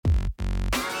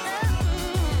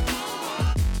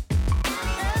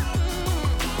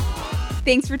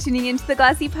Thanks for tuning into the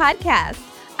Glossy Podcast.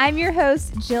 I'm your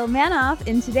host, Jill Manoff,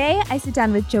 and today I sit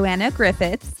down with Joanna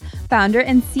Griffiths, founder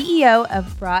and CEO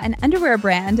of bra and underwear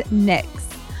brand Knix.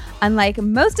 Unlike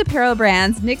most apparel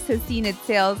brands, Knix has seen its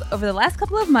sales over the last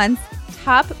couple of months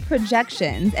top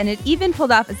projections, and it even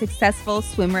pulled off a successful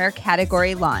swimwear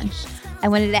category launch. I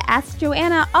wanted to ask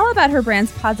Joanna all about her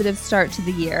brand's positive start to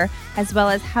the year, as well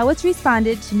as how it's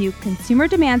responded to new consumer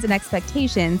demands and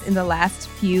expectations in the last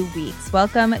few weeks.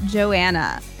 Welcome,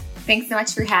 Joanna. Thanks so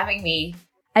much for having me.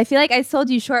 I feel like I sold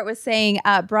you short with saying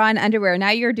bra and underwear. Now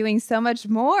you're doing so much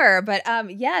more. But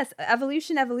yes,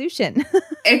 evolution.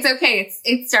 It's okay.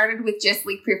 It started with just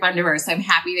leak-proof underwear, so I'm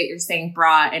happy that you're saying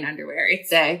bra and underwear.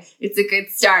 It's a good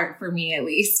start for me, at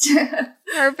least.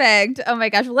 Perfect. Oh my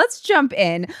gosh. Well, let's jump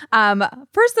in.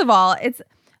 First of all,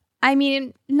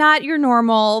 not your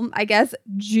normal, I guess,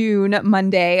 June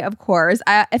Monday, of course.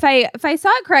 If I saw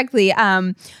it correctly,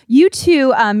 you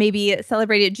two maybe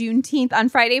celebrated Juneteenth on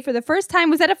Friday for the first time.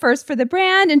 Was that a first for the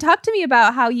brand? And talk to me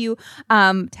about how you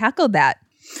tackled that.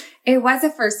 It was a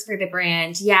first for the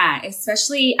brand. Yeah,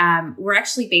 especially we're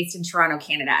actually based in Toronto,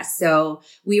 Canada. So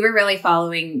we were really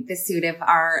following the suit of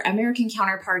our American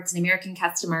counterparts and American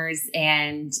customers.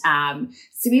 And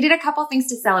so we did a couple things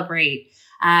to celebrate.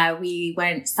 We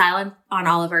went silent on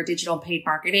all of our digital paid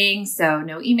marketing. So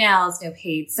no emails, no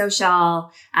paid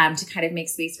social, to kind of make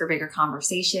space for bigger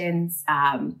conversations.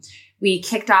 We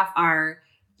kicked off our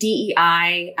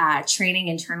DEI training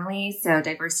internally. So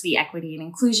diversity, equity, and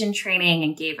inclusion training,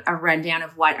 and gave a rundown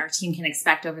of what our team can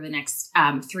expect over the next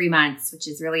 3 months, which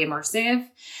is really immersive.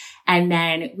 And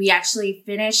then we actually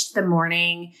finished the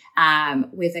morning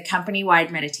with a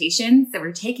company-wide meditation. So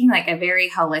we're taking like a very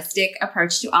holistic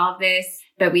approach to all of this.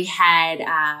 But we had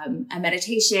a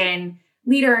meditation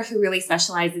leader who really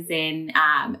specializes in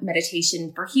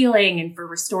meditation for healing and for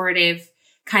restorative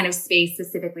kind of space,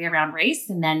 specifically around race.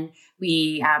 And then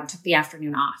we took the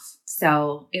afternoon off.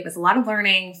 So it was a lot of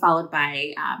learning followed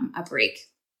by a break.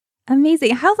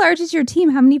 Amazing. How large is your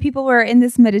team? How many people were in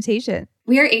this meditation?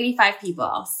 We are 85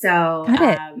 people. So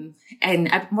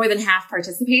and more than half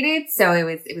participated. So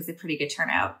it was a pretty good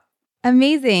turnout.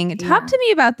 Amazing. Yeah. Talk to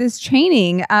me about this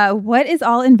training. What is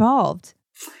all involved?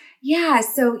 Yeah.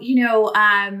 So,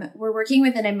 we're working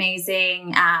with an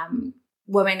amazing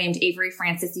woman named Avery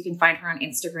Francis. You can find her on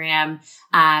Instagram.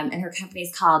 And her company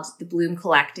is called The Bloom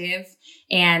Collective.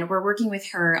 And we're working with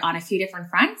her on a few different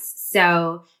fronts.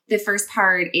 So the first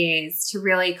part is to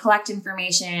really collect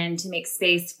information, to make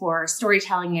space for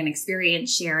storytelling and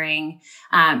experience sharing.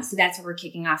 So that's what we're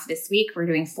kicking off this week. We're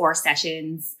doing 4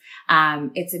 sessions.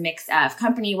 It's a mix of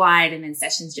company-wide and then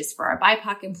sessions just for our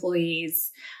BIPOC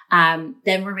employees. Then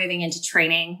we're moving into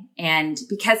training. And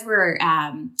because we're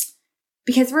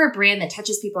a brand that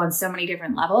touches people on so many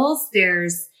different levels,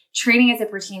 there's training as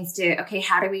it pertains to, okay,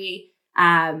 how do we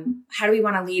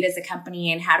want to lead as a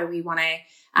company, and how do we want to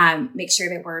make sure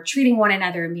that we're treating one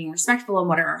another and being respectful, and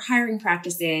what are our hiring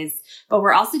practices. But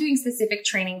we're also doing specific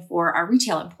training for our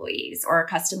retail employees or our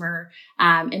customer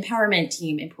empowerment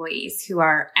team employees who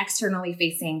are externally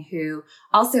facing, who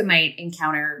also might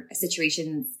encounter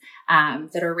situations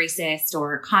that are racist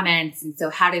or comments. And so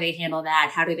how do they handle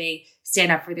that? How do they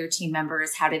stand up for their team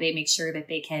members? How do they make sure that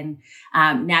they can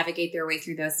navigate their way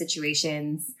through those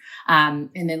situations? And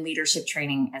then leadership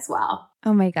training as well.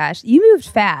 Oh my gosh, you moved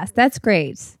fast. That's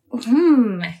great.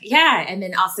 Yeah. And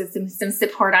then also some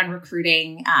support on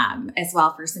recruiting as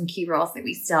well for some key roles that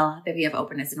we have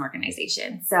open as an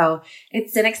organization. So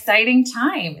it's an exciting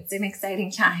time.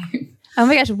 Oh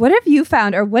my gosh, what have you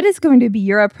found, or what is going to be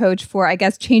your approach for, I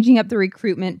guess, changing up the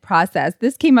recruitment process?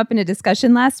 This came up in a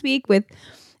discussion last week with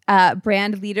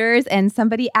brand leaders, and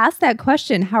somebody asked that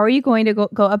question: how are you going to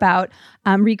go about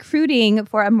recruiting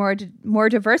for a more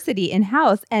diversity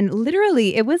in-house? And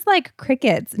literally, it was like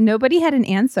crickets. Nobody had an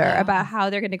answer about how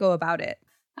they're going to go about it.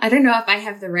 I don't know if I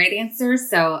have the right answer,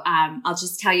 so I'll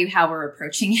just tell you how we're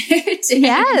approaching it.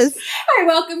 Yes. I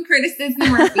welcome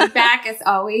criticism or feedback as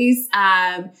always.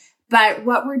 But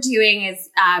what we're doing is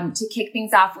to kick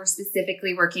things off, we're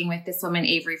specifically working with this woman,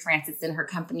 Avery Francis, and her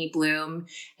company, Bloom.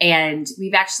 And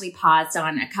we've actually paused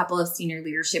on a couple of senior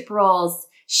leadership roles.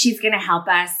 She's going to help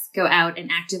us go out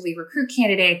and actively recruit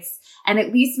candidates and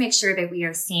at least make sure that we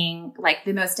are seeing like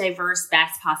the most diverse,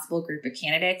 best possible group of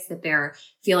candidates, that they're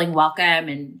feeling welcome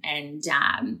and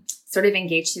sort of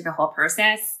engaged through the whole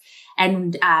process.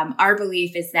 And our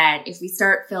belief is that if we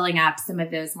start filling up some of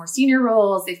those more senior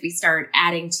roles, if we start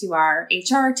adding to our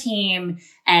HR team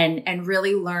and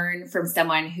really learn from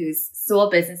someone whose sole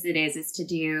business it is to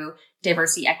do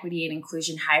diversity, equity, and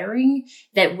inclusion hiring,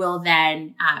 that will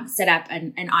then set up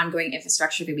an ongoing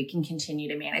infrastructure that we can continue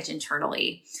to manage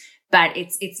internally. but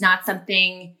it's not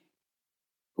something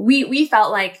we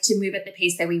felt like to move at the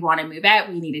pace that we want to move at,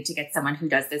 we needed to get someone who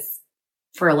does this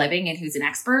for a living and who's an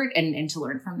expert and to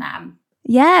learn from them.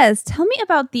 Yes. Tell me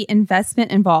about the investment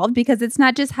involved, because it's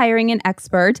not just hiring an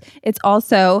expert. It's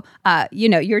also,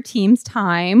 your team's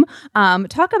time.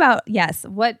 Talk about,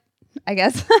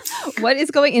 what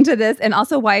is going into this, and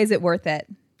also why is it worth it?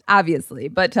 Obviously,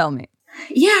 but tell me.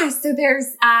 Yeah, so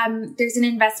there's an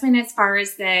investment as far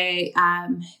as the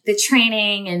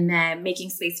training and the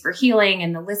making space for healing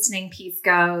and the listening piece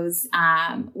goes,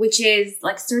 which is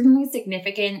like certainly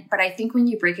significant. But I think when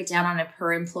you break it down on a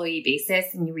per employee basis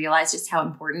and you realize just how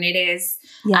important it is,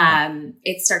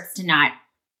 it starts to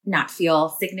not feel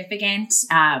significant.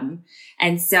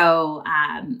 And so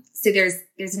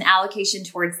there's an allocation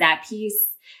towards that piece.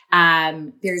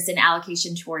 There's an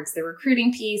allocation towards the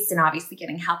recruiting piece and obviously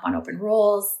getting help on open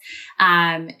roles.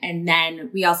 And then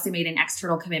we also made an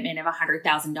external commitment of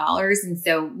 $100,000. And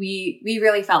so we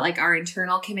really felt like our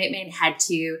internal commitment had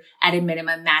to, at a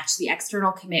minimum, match the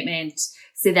external commitment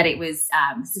so that it was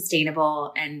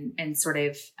sustainable and sort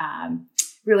of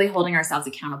really holding ourselves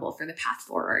accountable for the path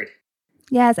forward.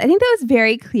 Yes, I think that was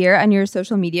very clear on your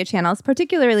social media channels,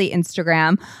 particularly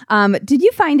Instagram. Did you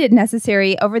find it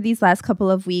necessary over these last couple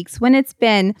of weeks when it's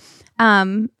been,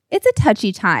 it's a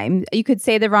touchy time, you could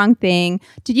say the wrong thing.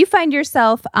 Did you find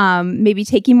yourself maybe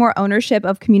taking more ownership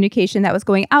of communication that was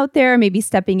going out there, maybe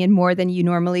stepping in more than you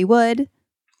normally would?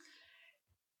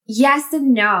 Yes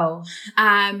and no.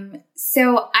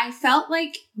 So I felt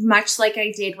like, much like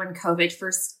I did when COVID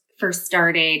first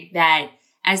started, that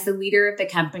as the leader of the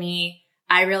company,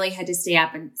 I really had to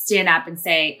stand up and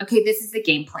say, okay, this is the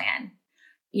game plan.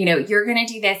 You're going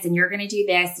to do this and you're going to do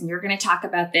this and you're going to talk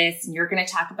about this and you're going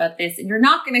to talk about this and you're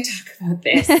not going to talk about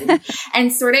this.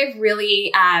 and sort of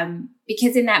really,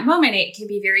 because in that moment, it can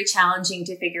be very challenging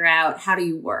to figure out how do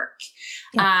you work.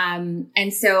 Yeah.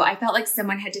 And so I felt like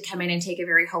someone had to come in and take a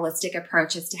very holistic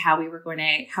approach as to how we were going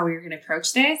to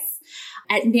approach this.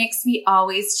 At Knix, we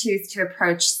always choose to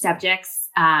approach subjects,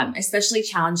 especially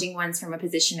challenging ones, from a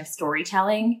position of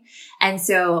storytelling. And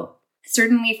so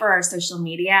certainly for our social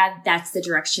media, that's the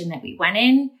direction that we went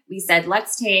in. We said,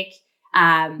 let's take,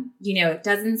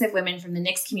 dozens of women from the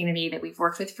Knix community that we've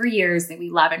worked with for years, that we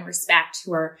love and respect,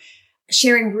 who are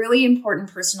sharing really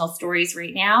important personal stories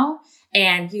right now,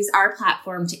 and use our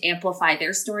platform to amplify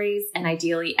their stories and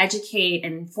ideally educate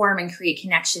and inform and create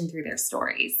connection through their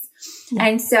stories. Yeah.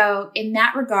 And so in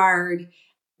that regard,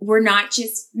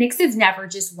 Knix is never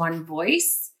just one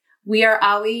voice. We are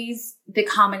always the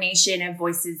combination of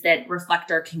voices that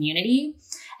reflect our community.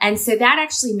 And so that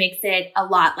actually makes it a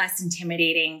lot less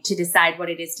intimidating to decide what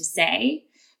it is to say,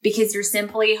 because you're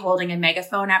simply holding a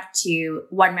megaphone up to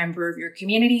one member of your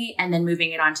community and then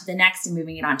moving it on to the next and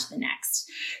moving it on to the next.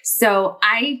 So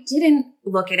I didn't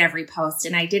look at every post,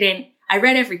 and I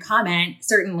read every comment,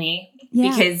 certainly,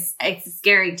 because it's a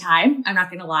scary time. I'm not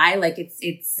going to lie. Like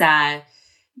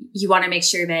you want to make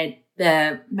sure that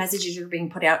the messages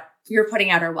you're putting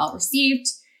out are well received.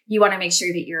 You want to make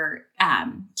sure that your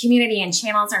community and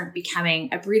channels aren't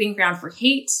becoming a breeding ground for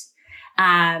hate,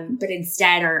 but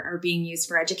instead are being used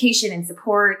for education and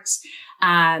support.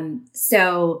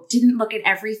 So didn't look at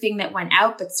everything that went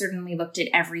out, but certainly looked at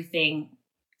everything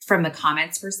from the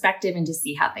comments perspective and to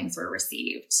see how things were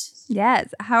received. Yes.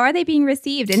 How are they being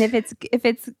received? And if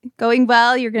it's going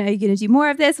well, you're gonna do more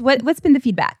of this. What's been the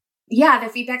feedback? Yeah, the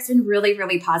feedback's been really,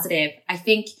 really positive. I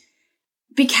think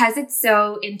because it's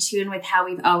so in tune with how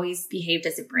we've always behaved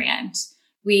as a brand.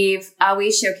 We've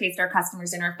always showcased our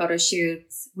customers in our photo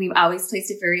shoots. We've always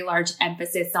placed a very large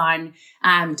emphasis on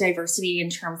diversity in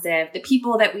terms of the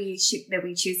people that we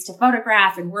choose to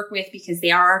photograph and work with, because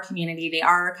they are our community, they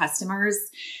are our customers.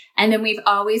 And then we've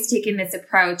always taken this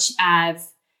approach of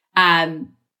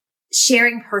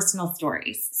sharing personal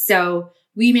stories. So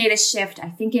we made a shift, I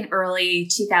think, in early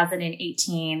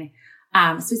 2018,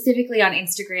 specifically on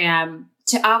Instagram,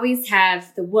 to always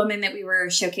have the woman that we were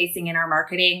showcasing in our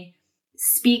marketing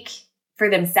speak for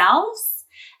themselves,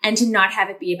 and to not have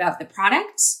it be about the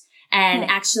product, and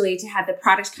actually to have the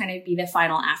product kind of be the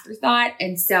final afterthought.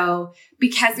 And so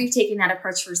because we've taken that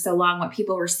approach for so long, what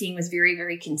people were seeing was very,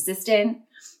 very consistent.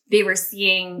 They were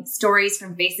seeing stories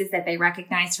from faces that they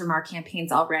recognized from our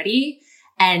campaigns already.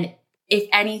 And if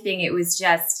anything, it was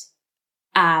just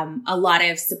a lot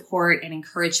of support and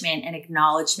encouragement and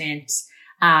acknowledgement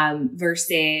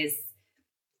versus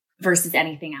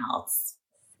anything else.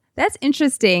 That's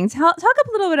interesting. Talk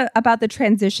a little bit about the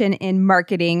transition in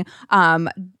marketing,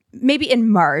 maybe in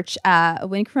March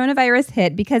when coronavirus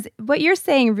hit, because what you're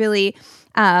saying really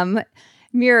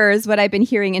mirrors what I've been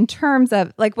hearing in terms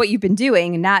of like what you've been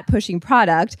doing and not pushing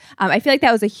product. I feel like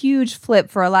that was a huge flip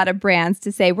for a lot of brands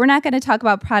to say, we're not going to talk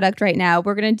about product right now.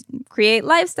 We're going to create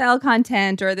lifestyle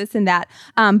content or this and that.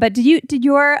 But did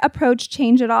your approach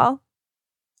change at all?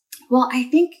 Well, I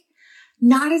think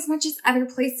not as much as other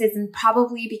places, and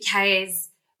probably because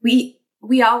we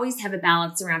always have a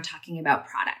balance around talking about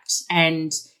product.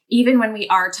 And even when we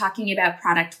are talking about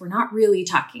product, we're not really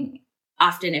talking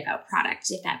often about product,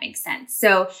 if that makes sense.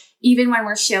 So even when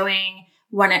we're showing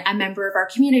a member of our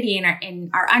community in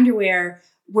our underwear,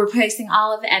 we're placing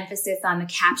all of the emphasis on the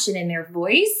caption in their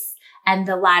voice and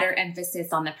the latter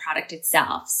emphasis on the product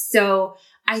itself. So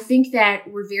I think that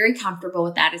we're very comfortable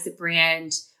with that as a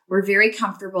brand. We're very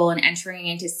comfortable in entering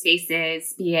into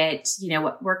spaces, be it,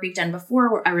 what work we've done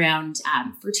before around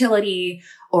fertility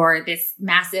or this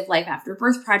massive life after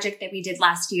birth project that we did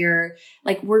last year.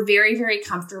 Like, we're very, very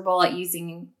comfortable at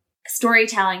using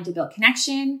storytelling to build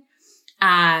connection,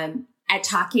 at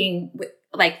talking with,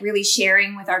 like, really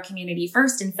sharing with our community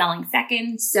first and selling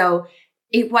second. So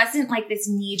it wasn't like this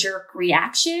knee-jerk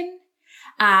reaction.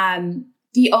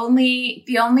 The only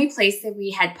place that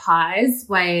we had pause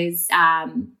was,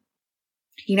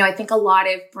 I think a lot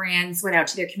of brands went out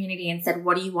to their community and said,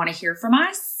 what do you want to hear from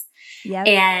us? Yep.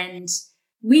 And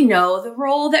we know the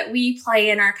role that we play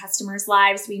in our customers'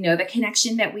 lives. We know the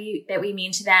connection that we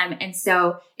mean to them. And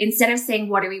so instead of saying,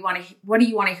 what do you want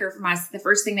to hear from us? The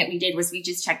first thing that we did was we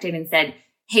just checked in and said,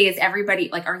 hey, is everybody,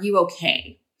 like, are you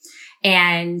okay?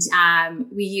 And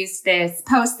we used this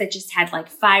post that just had like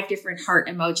 5 different heart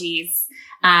emojis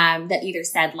that either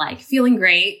said like feeling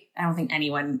great. I don't think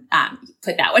anyone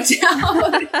put that one down.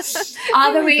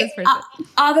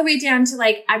 all the way down to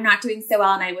like, I'm not doing so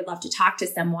well and I would love to talk to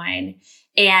someone.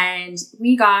 And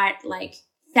we got like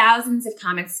thousands of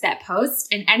comments to that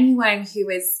post. And anyone who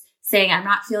was saying, I'm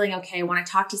not feeling okay, I want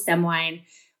to talk to someone,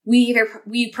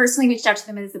 we personally reached out to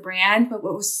them as a brand. But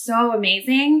what was so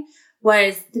amazing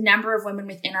was the number of women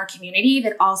within our community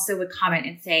that also would comment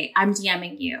and say, I'm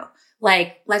DMing you.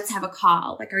 Like, let's have a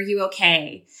call. Like, are you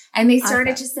okay? And they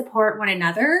started to support one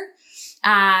another.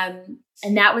 And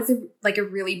that was a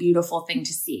really beautiful thing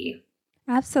to see.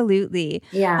 Absolutely.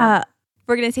 Yeah.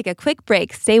 We're going to take a quick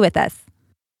break. Stay with us.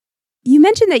 You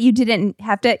mentioned that you didn't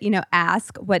have to,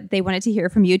 ask what they wanted to hear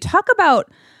from you. Talk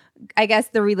about, I guess,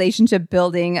 the relationship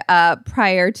building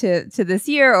prior to this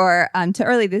year or to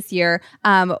early this year.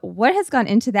 What has gone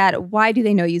into that? Why do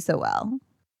they know you so well?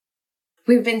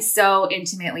 We've been so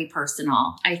intimately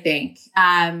personal, I think.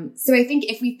 So I think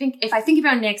if I think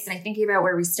about Knix and I think about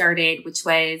where we started, which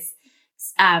was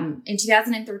in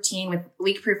 2013 with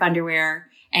leak-proof underwear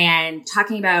and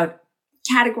talking about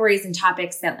categories and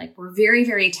topics that like were very,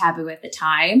 very taboo at the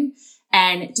time,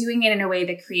 and doing it in a way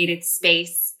that created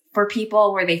space for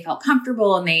people where they felt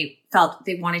comfortable and they felt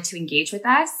they wanted to engage with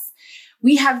us.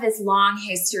 We have this long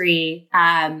history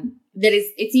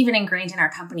it's even ingrained in our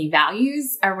company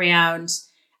values around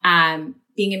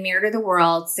being a mirror to the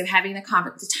world. So having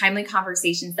the timely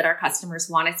conversations that our customers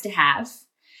want us to have,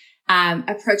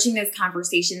 approaching those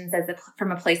conversations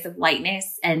from a place of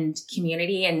lightness and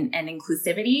community and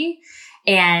inclusivity,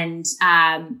 and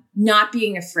not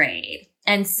being afraid.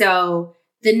 And so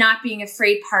the not being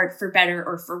afraid part, for better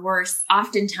or for worse,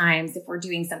 oftentimes if we're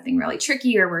doing something really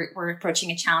tricky or we're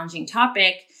approaching a challenging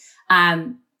topic,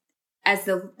 as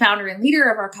the founder and leader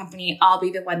of our company, I'll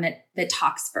be the one that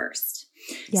talks first.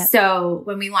 Yep. So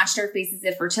when we launched our Faces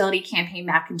of Fertility campaign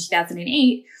back in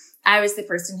 2008, I was the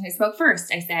person who spoke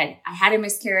first. I said, I had a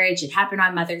miscarriage. It happened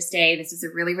on Mother's Day. This was a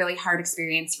really, really hard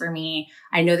experience for me.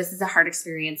 I know this is a hard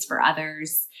experience for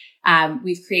others.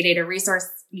 We've created a resource,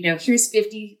 here's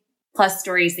 50 plus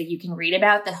stories that you can read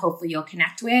about that hopefully you'll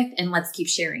connect with, and let's keep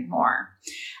sharing more.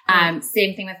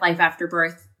 Same thing with life after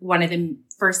birth. One of the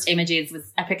first images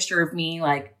was a picture of me,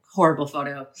 like horrible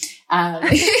photo.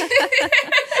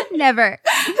 Never.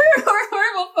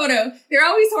 Horrible photo. They're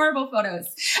always horrible photos.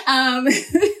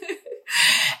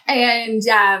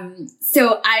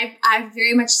 So I've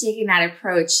very much taken that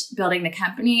approach building the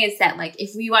company, is that like,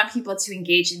 if we want people to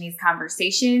engage in these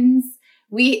conversations,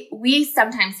 we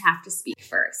sometimes have to speak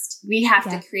first. We have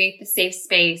to create the safe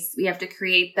space. We have to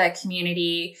create the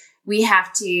community. We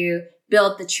have to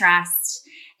build the trust,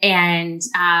 and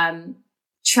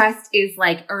trust is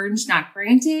like earned, not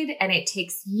granted. And it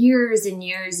takes years and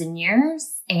years and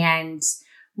years. And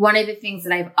one of the things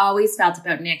that I've always felt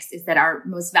about Knix is that our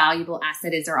most valuable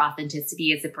asset is our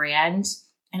authenticity as a brand.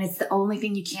 And it's the only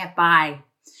thing you can't buy.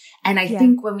 And I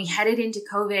think when we headed into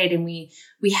COVID and we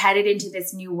headed into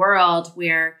this new world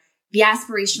where the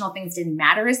aspirational things didn't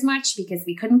matter as much because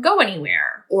we couldn't go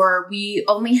anywhere, or we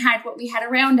only had what we had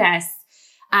around us,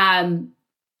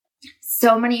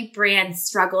 so many brands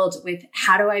struggled with,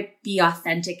 how do I be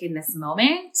authentic in this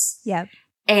moment? Yep.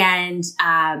 And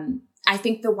I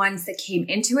think the ones that came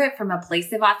into it from a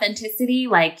place of authenticity,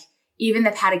 like even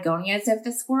the Patagonias of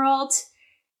this world,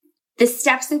 the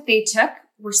steps that they took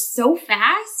were so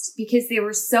fast because they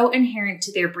were so inherent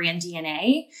to their brand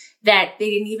DNA that they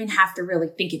didn't even have to really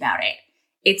think about it.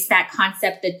 It's that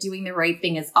concept that doing the right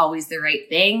thing is always the right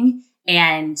thing,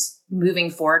 and moving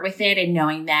forward with it and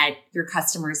knowing that your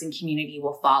customers and community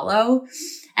will follow.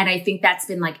 And I think that's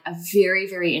been like a very,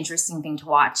 very interesting thing to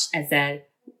watch as a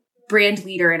brand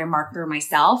leader and a marketer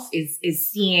myself, is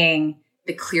seeing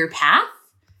the clear path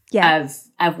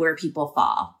of where people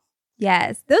fall.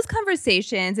 Yes. Those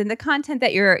conversations and the content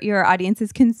that your audience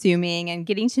is consuming and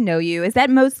getting to know you, is that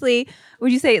mostly,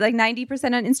 would you say like 90%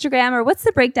 on Instagram, or what's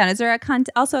the breakdown? Is there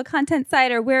also a content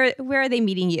site, or where are they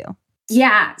meeting you?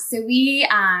 Yeah. So we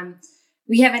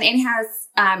have an in-house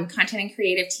content and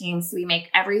creative team. So we make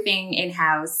everything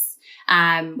in-house,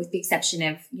 with the exception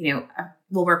of,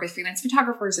 we'll work with freelance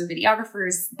photographers or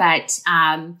videographers, but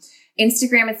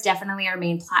Instagram is definitely our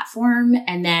main platform.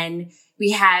 And then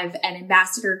we have an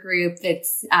ambassador group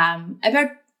that's about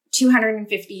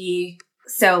 250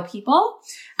 so people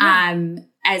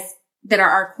that are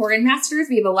our core ambassadors.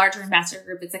 We have a larger ambassador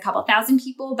group that's a couple thousand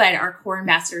people, but our core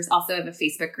ambassadors also have a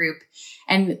Facebook group,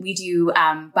 and we do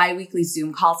bi-weekly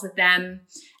Zoom calls with them.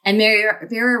 And they're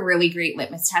a really great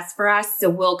litmus test for us. So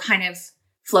we'll kind of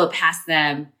float past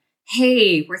them.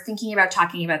 Hey, we're thinking about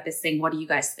talking about this thing. What do you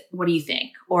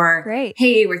think? Or, great.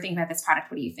 Hey, we're thinking about this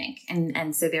product. What do you think?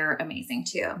 And so they're amazing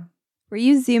too. Were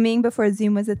you Zooming before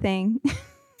Zoom was a thing?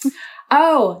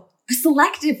 Oh,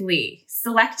 selectively,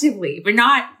 but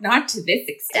not to this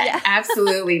extent. Yeah.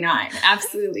 Absolutely not.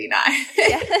 Absolutely not.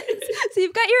 Yes. So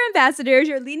you've got your ambassadors,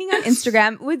 you're leaning on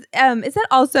Instagram. Is that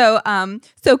also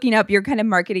soaking up your kind of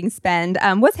marketing spend?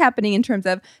 What's happening in terms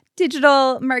of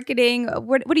digital marketing?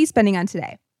 What are you spending on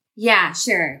today? Yeah,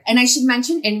 sure. And I should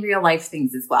mention in real life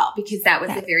things as well, because that was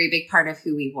a very big part of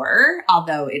who we were,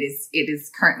 although it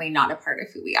is currently not a part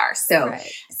of who we are. So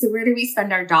where do we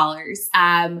spend our dollars?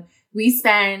 We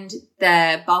spend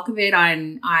the bulk of it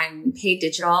on paid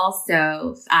digital.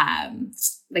 So,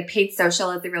 like paid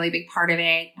social is a really big part of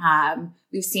it.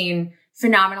 We've seen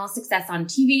phenomenal success on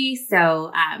TV.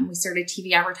 So, we started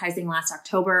TV advertising last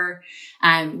October.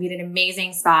 We had an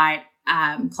amazing spot,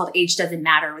 called Age Doesn't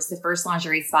Matter. It was the first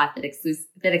lingerie spot that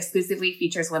exclusively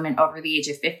features women over the age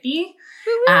of 50.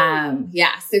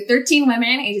 So 13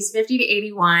 women, ages 50 to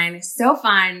 81. So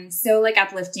fun, so like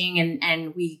uplifting.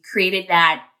 And we created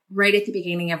that right at the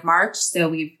beginning of March. So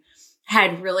we've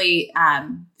had really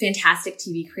fantastic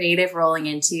TV creative rolling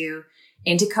into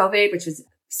COVID, which was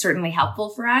certainly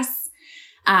helpful for us.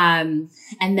 And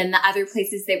then the other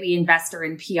places that we invest are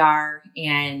in PR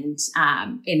and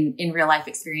in real life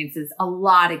experiences, a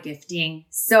lot of gifting,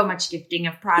 so much gifting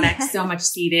of products, so much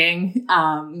seating,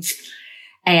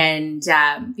 and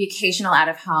the occasional out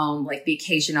of home, like we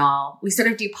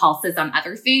sort of do pulses on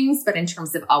other things, but in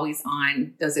terms of always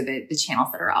on, those are the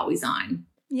channels that are always on.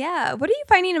 Yeah. What are you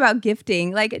finding about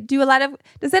gifting? Like,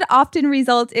 does that often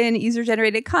result in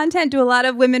user-generated content? Do a lot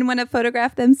of women want to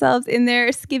photograph themselves in their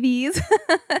skivvies?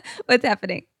 What's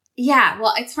happening? Yeah,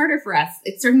 well, it's harder for us.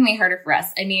 It's certainly harder for us.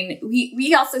 I mean,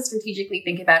 we also strategically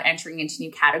think about entering into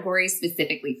new categories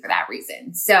specifically for that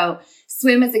reason. So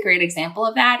swim is a great example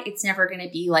of that. It's never going to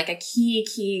be like a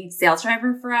key sales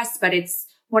driver for us, but it's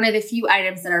one of the few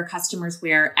items that our customers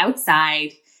wear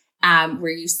outside,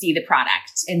 where you see the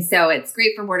product. And so it's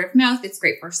great for word of mouth. It's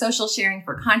great for social sharing,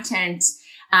 for content.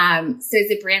 So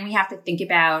as a brand, we have to think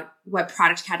about what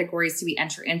product categories do we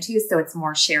enter into so it's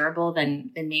more shareable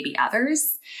than maybe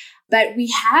others. But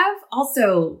we have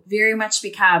also very much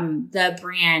become the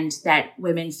brand that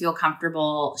women feel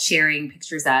comfortable sharing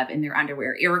pictures of in their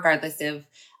underwear, irregardless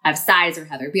of size or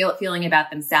how they're feeling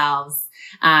about themselves.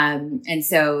 And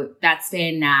so that's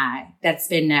been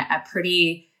a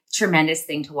pretty tremendous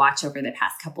thing to watch over the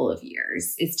past couple of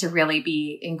years, is to really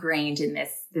be ingrained in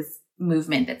this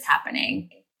movement that's happening.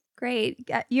 Great.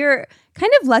 You're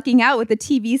kind of lucking out with the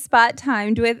TV spot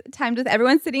timed with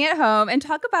everyone sitting at home, and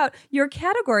talk about your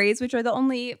categories, which are the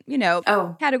only,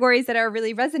 categories that are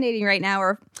really resonating right now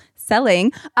or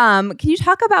selling. Can you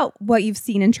talk about what you've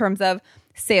seen in terms of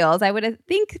sales? I would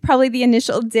think probably the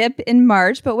initial dip in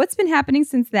March, but what's been happening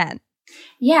since then?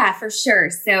 Yeah, for sure.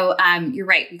 So you're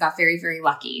right. We got very, very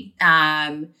lucky.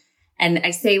 And I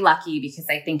say lucky because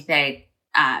I think that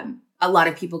a lot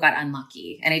of people got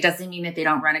unlucky. And it doesn't mean that they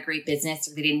don't run a great business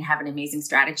or they didn't have an amazing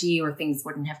strategy or things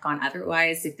wouldn't have gone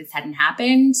otherwise if this hadn't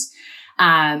happened.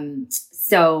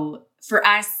 So for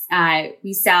us,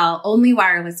 we sell only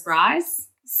wireless bras.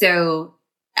 So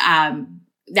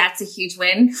that's a huge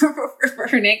win for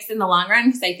Knix in the long run,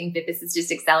 because I think that this has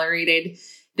just accelerated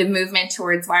the movement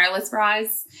towards wireless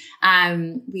bras.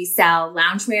 We sell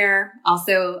loungewear,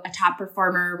 also a top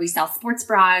performer. We sell sports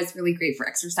bras, really great for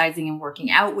exercising and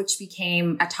working out, which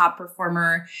became a top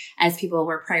performer as people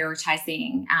were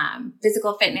prioritizing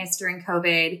physical fitness during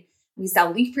COVID. We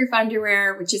sell leak-proof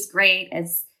underwear, which is great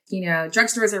as,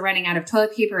 drugstores are running out of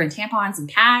toilet paper and tampons and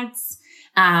pads.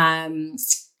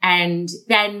 And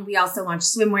then we also launched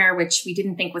swimwear, which we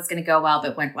didn't think was going to go well,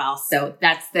 but went well. So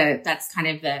that's kind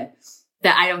of the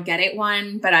I don't get it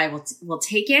one, but I will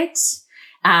take it.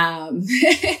 And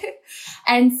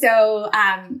so,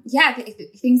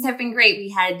 things have been great. We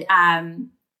had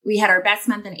our best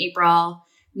month in April.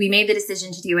 We made the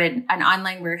decision to do an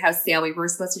online warehouse sale. We were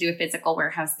supposed to do a physical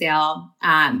warehouse sale.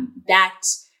 That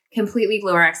completely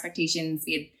blew our expectations.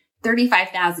 We had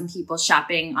 35,000 people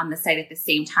shopping on the site at the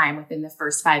same time within the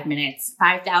first 5 minutes,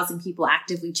 5,000 people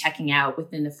actively checking out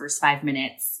within the first 5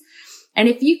 minutes. And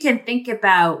if you can think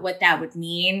about what that would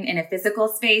mean in a physical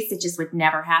space, it just would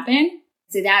never happen.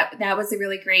 So that was a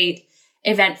really great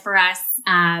event for us.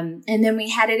 And then we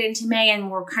headed into May, and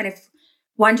we're kind of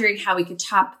wondering how we could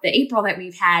top the April that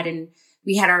we've had. And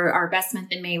we had our best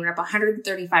month in May. We're up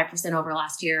 135% over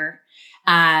last year.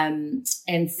 And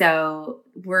so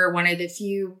we're one of the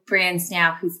few brands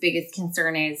now whose biggest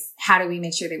concern is how do we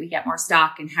make sure that we get more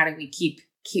stock, and how do we keep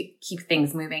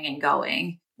things moving and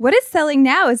going. What is selling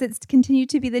now? Is it continue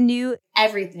to be the new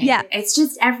everything? Yeah. It's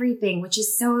just everything, which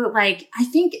is so I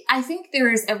think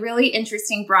there's a really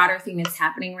interesting broader thing that's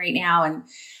happening right now. And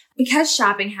because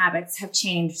shopping habits have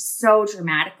changed so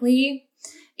dramatically,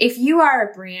 if you are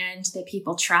a brand that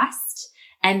people trust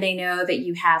and they know that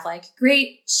you have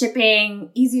great shipping,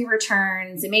 easy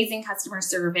returns, amazing customer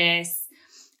service,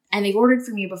 and they've ordered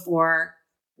from you before,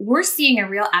 we're seeing a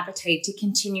real appetite to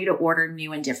continue to order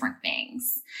new and different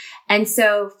things. And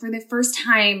so for the first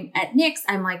time at Knix,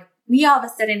 I'm like, we all of a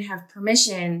sudden have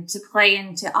permission to play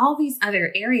into all these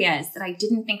other areas that I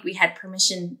didn't think we had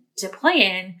permission to play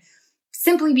in,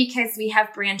 simply because we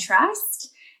have brand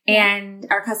trust and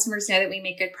our customers know that we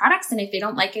make good products. And if they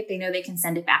don't like it, they know they can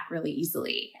send it back really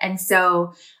easily. And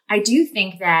so I do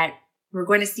think that we're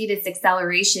going to see this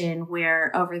acceleration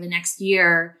where over the next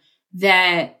year,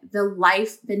 the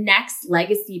next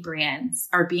legacy brands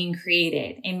are being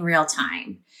created in real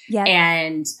time. Yeah.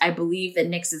 And I believe that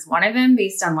Knix is one of them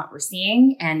based on what we're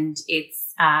seeing. And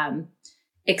it's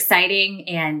exciting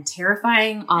and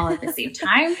terrifying all at the same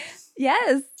time.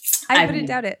 Yes. I wouldn't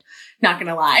doubt it. Not going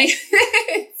to lie.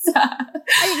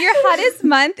 Your hottest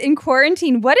month in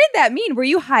quarantine. What did that mean? Were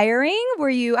you hiring?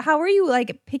 How were you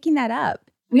picking that up?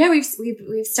 Yeah,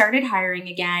 we've started hiring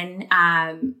again.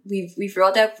 We've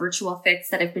rolled out virtual fits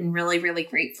that have been really, really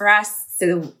great for us.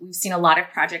 So we've seen a lot of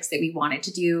projects that we wanted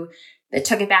to do that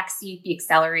took a back seat, be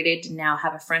accelerated, to now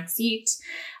have a front seat.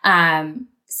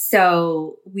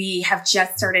 So we have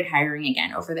just started hiring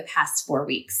again over the past 4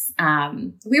 weeks.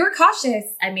 We were cautious.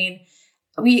 I mean,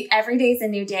 every day is a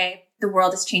new day. The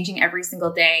world is changing every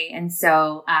single day. And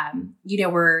so,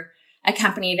 we're a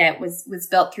company that was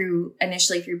built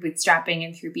initially through bootstrapping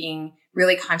and through being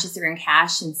really conscious around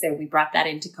cash. And so we brought that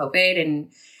into COVID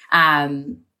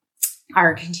and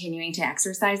are continuing to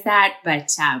exercise that. But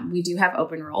we do have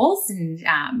open roles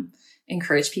and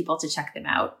encourage people to check them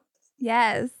out.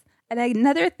 Yes. And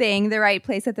another thing, the right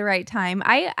place at the right time.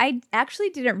 I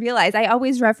actually didn't realize. I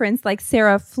always reference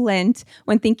Sarah Flint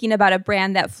when thinking about a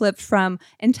brand that flipped from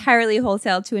entirely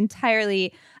wholesale to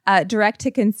entirely direct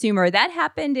to consumer. That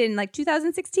happened in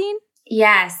 2016?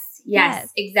 Yes,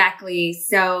 exactly.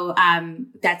 So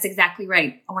that's exactly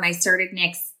right. When I started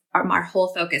Knix, our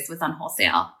whole focus was on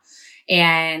wholesale.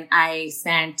 And I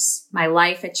spent my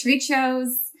life at trade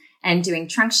shows and doing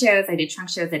trunk shows. I did trunk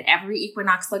shows at every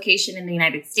Equinox location in the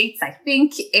United States, I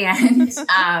think, and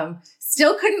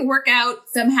still couldn't work out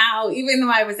somehow, even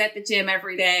though I was at the gym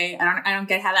every day. I don't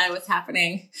get how that was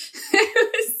happening.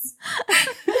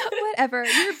 Whatever,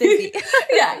 you're busy.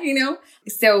 Yeah,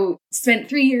 So spent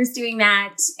 3 years doing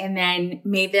that, and then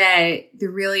made the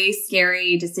really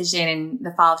scary decision in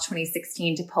the fall of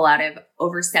 2016 to pull out of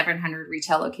over 700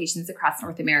 retail locations across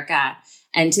North America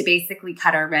and to basically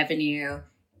cut our revenue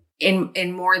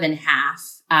in more than half,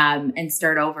 and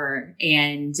start over.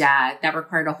 And that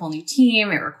required a whole new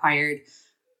team. It required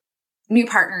new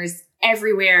partners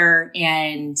everywhere.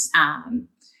 And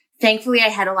thankfully, I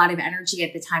had a lot of energy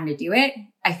at the time to do it.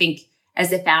 I think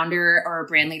as a founder or a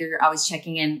brand leader, you're always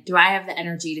checking in. Do I have the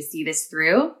energy to see this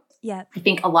through? Yeah. I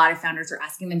think a lot of founders are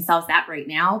asking themselves that right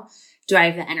now. Do I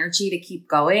have the energy to keep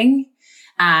going?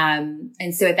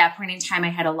 And so at that point in time, I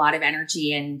had a lot of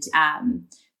energy, and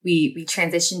we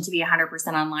transitioned to be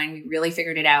 100% online. We really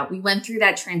figured it out. We went through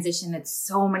that transition that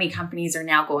so many companies are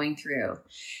now going through.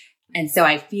 And so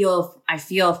I feel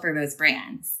for those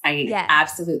brands. I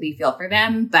absolutely feel for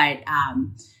them, but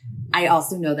I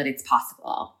also know that it's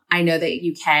possible. I know that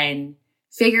you can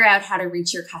figure out how to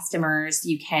reach your customers.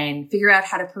 You can figure out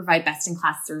how to provide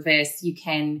best-in-class service. You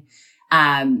can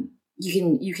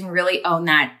really own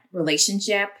that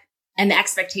relationship, and the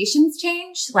expectations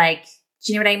change. Like,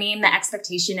 do you know what I mean? The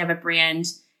expectation of a brand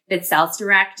that sells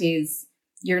direct is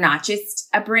you're not just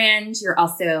a brand, you're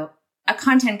also a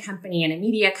content company and a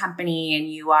media company, and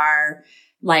you are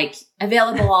like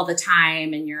available all the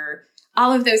time, and you're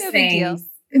all of those things.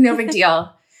 No big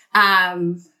deal.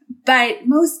 But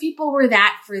most people were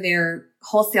that for their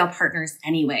wholesale partners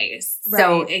anyways. Right.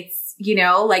 So it's,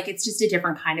 like it's just a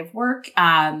different kind of work.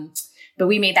 But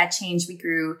we made that change. We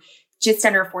grew just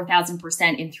under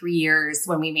 4,000% in 3 years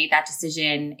when we made that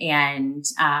decision. And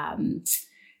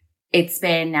it's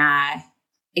been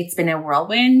a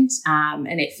whirlwind.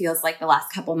 And it feels like the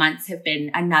last couple months have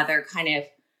been another kind of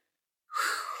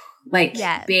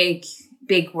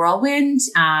big whirlwind.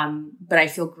 But I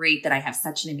feel great that I have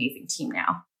such an amazing team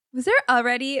now. Was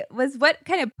what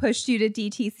kind of pushed you to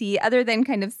DTC, other than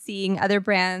kind of seeing other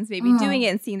brands maybe doing it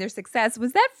and seeing their success?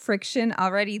 Was that friction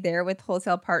already there with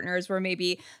wholesale partners where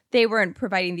maybe they weren't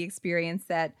providing the experience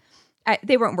that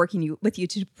they weren't working with you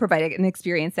to provide an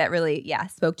experience that really,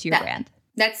 spoke to your brand?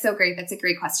 That's so great. That's a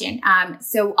great question.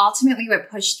 So ultimately what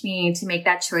pushed me to make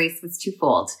that choice was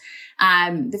twofold.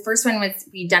 The first one was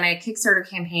we'd done a Kickstarter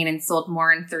campaign and sold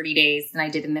more in 30 days than I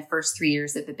did in the first 3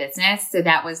 years of the business. So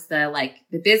that was the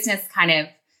business kind of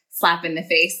slap in the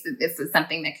face that this was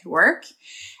something that could work.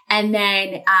 And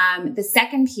then the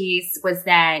second piece was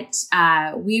that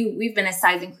we've been a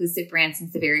size inclusive brand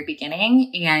since the very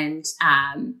beginning. And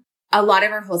a lot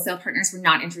of our wholesale partners were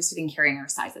not interested in carrying our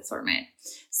size assortment.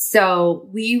 So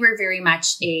we were very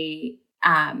much we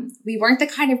weren't the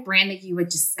kind of brand that you would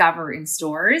discover in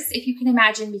stores, if you can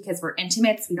imagine, because we're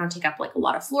intimates. We don't take up like a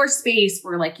lot of floor space.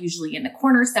 We're like usually in the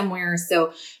corner somewhere.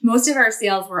 So most of our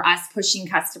sales were us pushing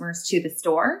customers to the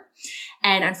store.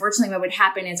 And unfortunately, what would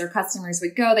happen is our customers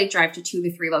would go, they'd drive to 2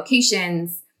 to 3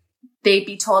 locations. They'd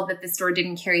be told that the store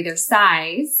didn't carry their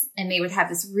size, and they would have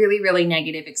this really, really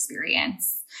negative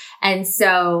experience. And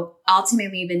so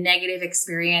ultimately the negative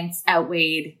experience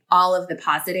outweighed all of the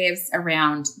positives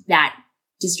around that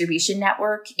distribution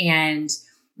network. And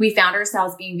we found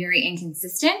ourselves being very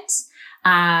inconsistent,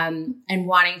 and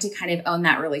wanting to kind of own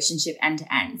that relationship end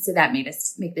to end. So that made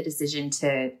us make the decision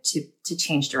to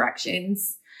change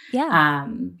directions.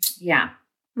 Yeah.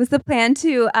 Was the plan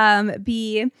to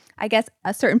be, I guess,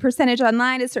 a certain percentage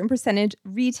online, a certain percentage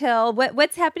retail?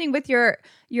 What's happening with your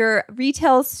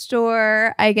retail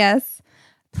store, I guess,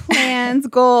 plans,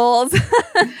 goals,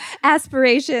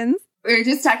 aspirations? We were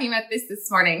just talking about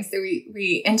this morning. So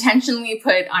we intentionally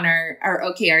put on our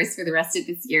OKRs for the rest of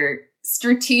this year,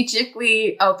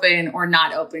 strategically open or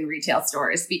not open retail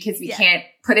stores, because we can't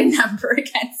put a number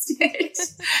against it.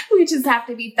 We just have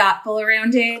to be thoughtful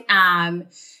around it.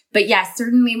 But yes,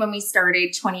 certainly when we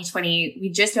started 2020, we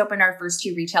just opened our first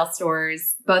 2 retail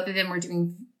stores. Both of them were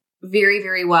doing very,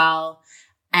 very well.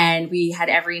 And we had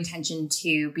every intention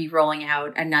to be rolling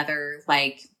out another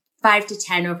 5 to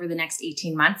 10 over the next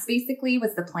 18 months, basically,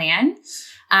 was the plan.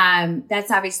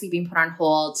 That's obviously being put on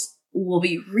hold. We'll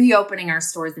be reopening our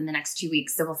stores in the next 2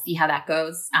 weeks. So we'll see how that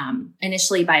goes.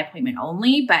 Initially by appointment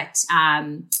only, but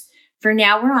for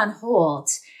now we're on hold.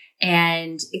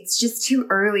 And it's just too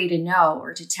early to know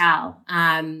or to tell.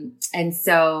 And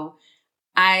so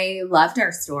I loved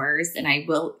our stores, and I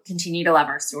will continue to love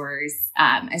our stores.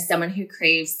 As someone who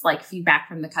craves feedback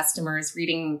from the customers,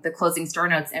 reading the closing store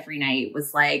notes every night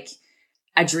was like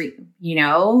a dream,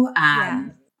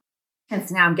 And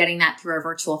so now I'm getting that through our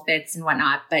virtual fits and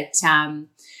whatnot. But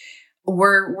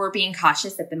we're being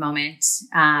cautious at the moment.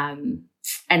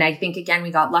 And I think, again,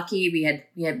 we got lucky. We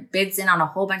had bids in on a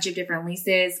whole bunch of different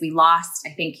leases. We lost,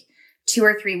 I think, 2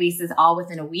 or 3 leases all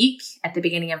within a week at the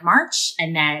beginning of March.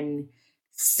 And then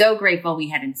so grateful we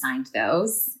hadn't signed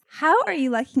those. How are you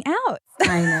lucking out?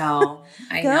 I know.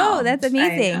 That's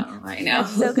amazing. I know.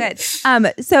 That's so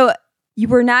good. So you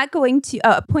were not going to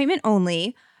appointment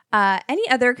only. Any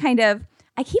other kind of,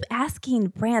 I keep asking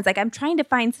brands, I'm trying to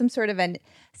find some sort of a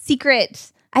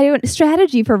secret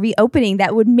strategy for reopening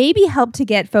that would maybe help to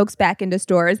get folks back into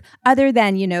stores, other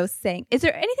than, saying, is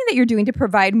there anything that you're doing to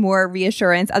provide more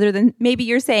reassurance, other than maybe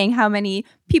you're saying how many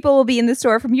people will be in the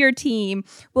store from your team,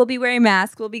 will be wearing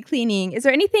masks, will be cleaning? Is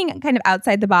there anything kind of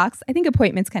outside the box? I think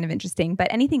appointments kind of interesting,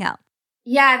 but anything else?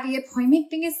 Yeah, the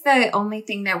appointment thing is the only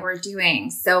thing that we're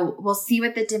doing. So we'll see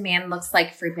what the demand looks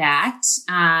like for that.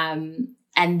 And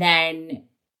then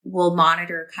we'll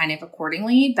monitor kind of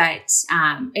accordingly. But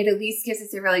it at least gives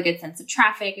us a really good sense of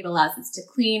traffic. It allows us to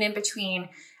clean in between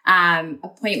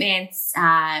appointments,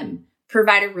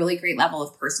 provide a really great level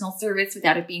of personal service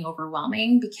without it being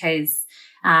overwhelming, because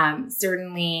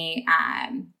certainly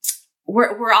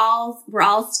we're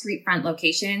all street front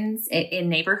locations in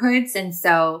neighborhoods. And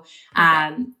so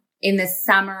in the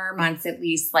summer months, at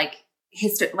least, like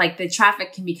the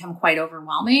traffic can become quite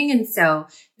overwhelming. And so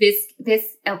this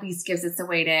at least gives us a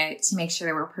way to make sure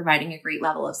that we're providing a great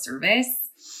level of service.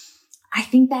 I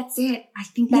think that's it. I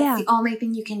think that's the only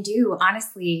thing you can do,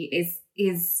 honestly,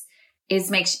 is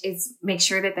make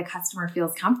sure that the customer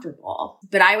feels comfortable.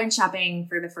 But I went shopping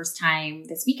for the first time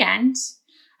this weekend.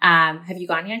 Have you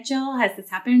gone yet, Jill? Has this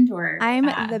happened? Or I'm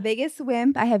the biggest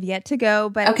wimp. I have yet to go,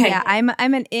 but yeah, I'm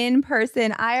an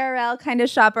in-person IRL kind of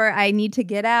shopper. I need to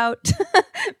get out.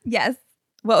 Yes.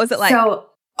 What was it like?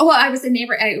 I was a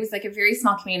neighbor. It was like a very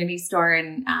small community store,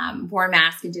 and wore a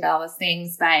mask and did all those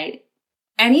things. But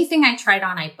anything I tried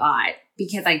on, I bought,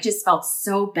 because I just felt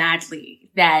so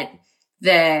badly that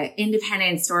the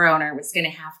independent store owner was going to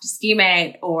have to scheme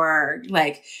it, or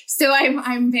so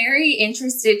I'm very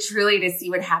interested truly to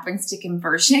see what happens to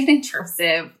conversion in terms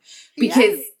of,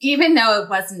 because even though it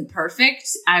wasn't perfect,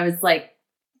 I was like,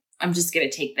 I'm just going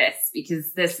to take this,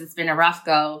 because this has been a rough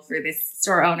go for this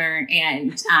store owner.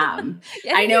 And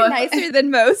I know nicer than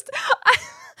most.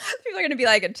 People are going to be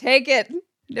like, take it.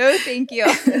 No, thank you.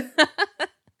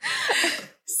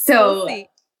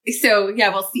 So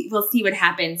yeah, we'll see what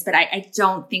happens, but I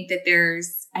don't think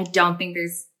there's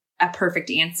a perfect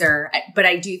answer, but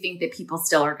I do think that people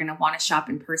still are going to want to shop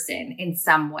in person in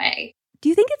some way. Do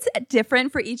you think it's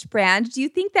different for each brand? Do you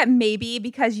think that maybe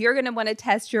because you're going to want to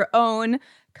test your own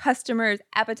customers'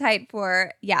 appetite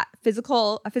for a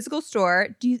physical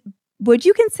store, would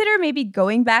you consider maybe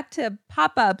going back to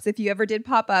pop-ups, if you ever did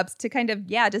pop-ups, to kind of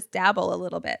just dabble a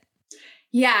little bit?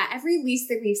 Yeah, every lease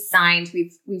that we've signed,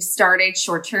 we've started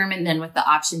short term and then with the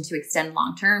option to extend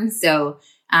long term. So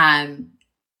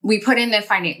we put in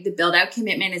the build out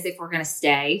commitment as if we're going to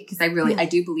stay, because I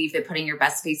do believe that putting your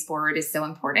best face forward is so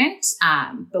important.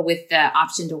 But with the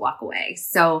option to walk away,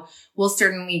 so we'll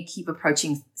certainly keep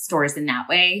approaching stores in that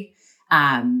way.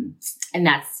 And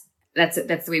that's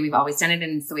the way we've always done it,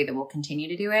 and it's the way that we'll continue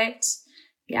to do it.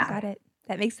 Yeah, got it.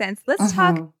 That makes sense. Let's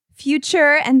talk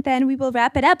future, and then we will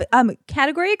wrap it up.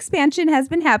 Category expansion has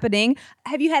been happening.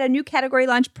 Have you had a new category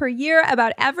launch per year,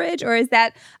 about average, or is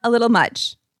that a little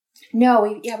much? No,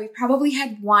 we probably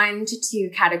had 1 to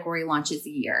 2 category launches a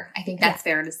year. I think that's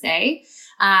fair to say.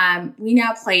 We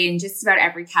now play in just about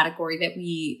every category that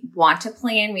we want to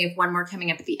play in. We have one more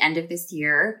coming up at the end of this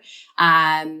year.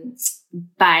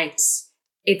 But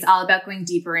it's all about going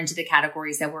deeper into the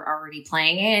categories that we're already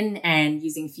playing in and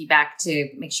using feedback to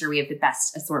make sure we have the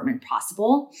best assortment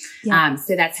possible. Yeah.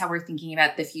 So that's how we're thinking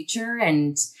about the future.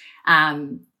 And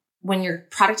when your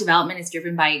product development is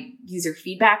driven by user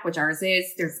feedback, which ours is,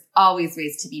 there's always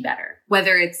ways to be better,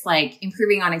 whether it's like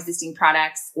improving on existing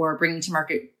products or bringing to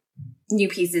market new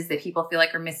pieces that people feel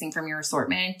like are missing from your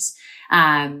assortment.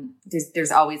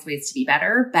 There's always ways to be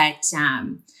better. But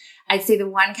I'd say the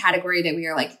one category that we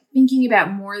are thinking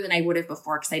about more than I would have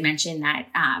before, because I mentioned that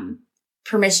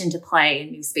permission to play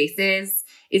in new spaces,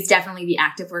 is definitely the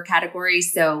activewear category.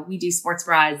 So we do sports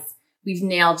bras. We've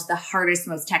nailed the hardest,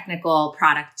 most technical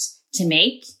product to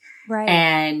make, right?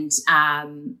 And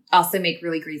also make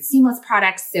really great seamless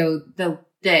products. So to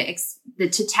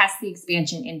test the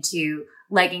expansion into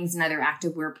leggings and other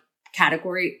activewear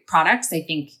category products, I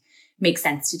think makes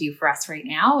sense to do for us right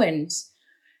now. And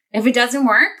if it doesn't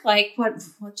work,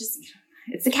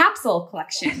 it's a capsule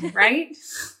collection, right?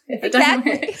 If it doesn't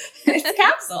work, it's a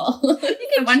capsule.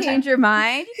 You can change your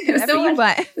mind. Whatever you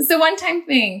want. It's a one-time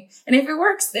thing. And if it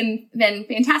works, then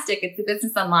fantastic. It's a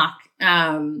business unlock.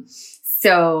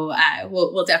 So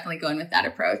we'll definitely go in with that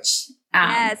approach.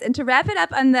 Yes, and to wrap it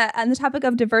up on the topic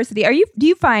of diversity, do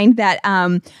you find that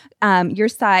your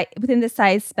size, within the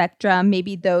size spectrum,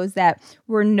 maybe those that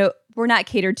were not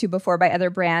catered to before by other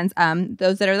brands,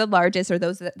 those that are the largest or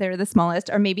those that are the smallest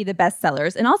are maybe the best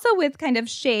sellers? And also with kind of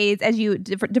shades, as you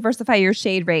diversify your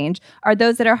shade range, are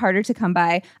those that are harder to come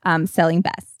by selling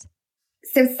best?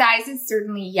 So size is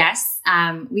certainly yes.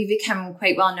 We've become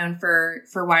quite well known for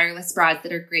wireless bras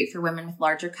that are great for women with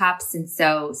larger cups. And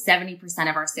so 70%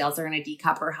 of our sales are in a D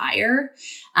cup or higher.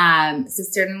 So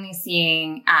certainly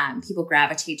seeing people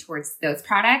gravitate towards those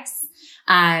products.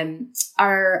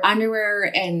 Our underwear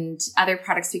and other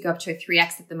products, we go up to a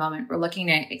 3X at the moment. We're looking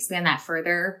to expand that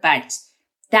further, but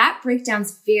that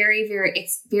breakdown's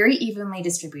it's very evenly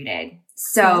distributed.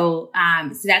 So,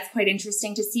 so that's quite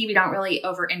interesting to see. We don't really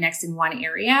over-index in one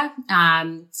area.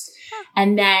 And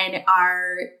then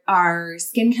our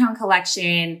skin tone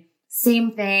collection,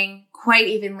 same thing, quite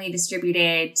evenly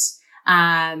distributed.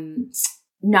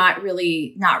 Not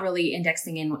really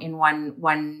indexing in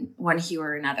one hue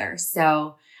or another.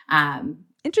 So,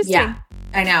 interesting. Yeah,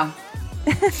 I know.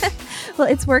 Well,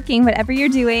 it's working, whatever you're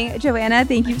doing. Joanna,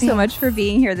 thank you so much for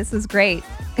being here. This was great.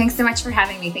 Thanks so much for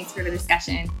having me. Thanks for the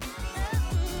discussion.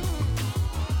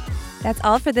 That's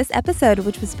all for this episode,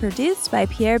 which was produced by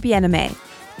Pierre Bien-Aimé.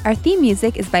 Our theme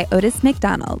music is by Otis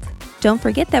McDonald. Don't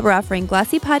forget that we're offering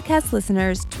Glossy Podcast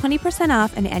listeners 20%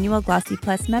 off an annual Glossy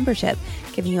Plus membership,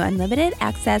 giving you unlimited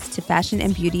access to fashion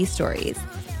and beauty stories.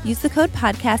 Use the code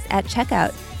podcast at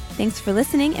checkout. Thanks for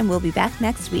listening, and we'll be back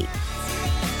next week.